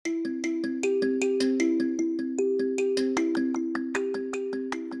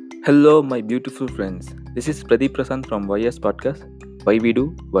Hello, my beautiful friends. This is Pradeep Prasant from YS Podcast. Why we do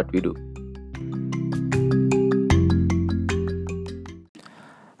what we do.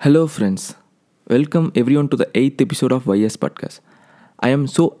 Hello, friends. Welcome everyone to the 8th episode of YS Podcast. I am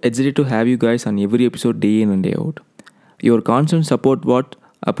so excited to have you guys on every episode day in and day out. Your constant support what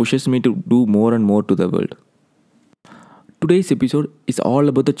pushes me to do more and more to the world. Today's episode is all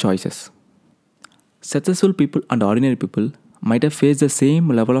about the choices. Successful people and ordinary people might have faced the same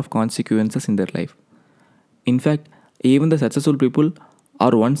level of consequences in their life. In fact, even the successful people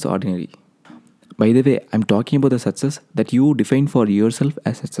are once ordinary. By the way, I'm talking about the success that you define for yourself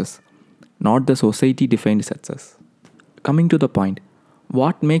as success, not the society defined success. Coming to the point,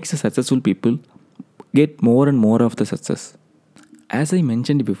 what makes the successful people get more and more of the success? As I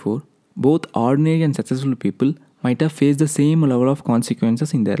mentioned before, both ordinary and successful people might have faced the same level of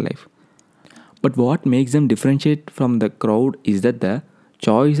consequences in their life. But what makes them differentiate from the crowd is that the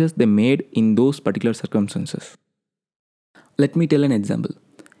choices they made in those particular circumstances. Let me tell an example.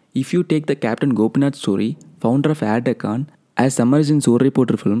 If you take the Captain Gopinath story, founder of Air Deccan, as summarized in Soul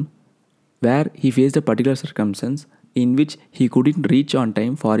Reporter film, where he faced a particular circumstance in which he couldn't reach on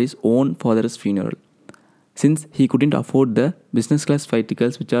time for his own father's funeral, since he couldn't afford the business class flight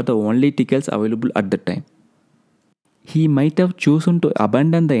tickets, which are the only tickets available at that time. He might have chosen to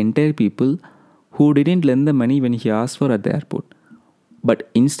abandon the entire people who didn't lend the money when he asked for at the airport. But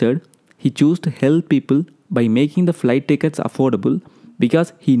instead, he chose to help people by making the flight tickets affordable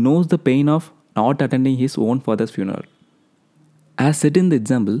because he knows the pain of not attending his own father's funeral. As said in the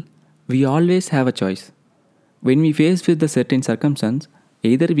example, we always have a choice. When we face with a certain circumstance,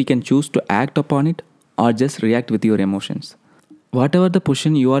 either we can choose to act upon it or just react with your emotions. Whatever the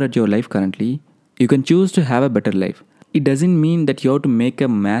position you are at your life currently, you can choose to have a better life. It doesn't mean that you have to make a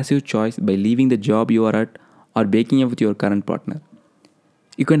massive choice by leaving the job you are at or breaking up with your current partner.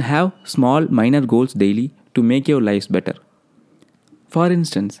 You can have small, minor goals daily to make your lives better. For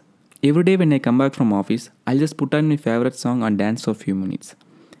instance, every day when I come back from office, I'll just put on my favorite song and dance for a few minutes.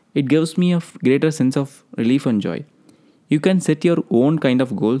 It gives me a greater sense of relief and joy. You can set your own kind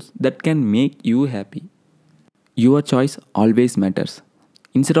of goals that can make you happy. Your choice always matters.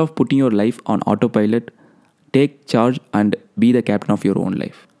 Instead of putting your life on autopilot, take charge and be the captain of your own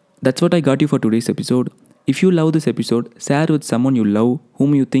life. That's what I got you for today's episode. If you love this episode, share with someone you love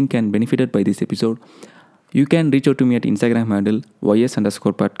whom you think can benefit by this episode. You can reach out to me at Instagram handle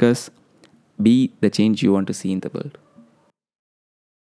ys_podcast. Be the change you want to see in the world.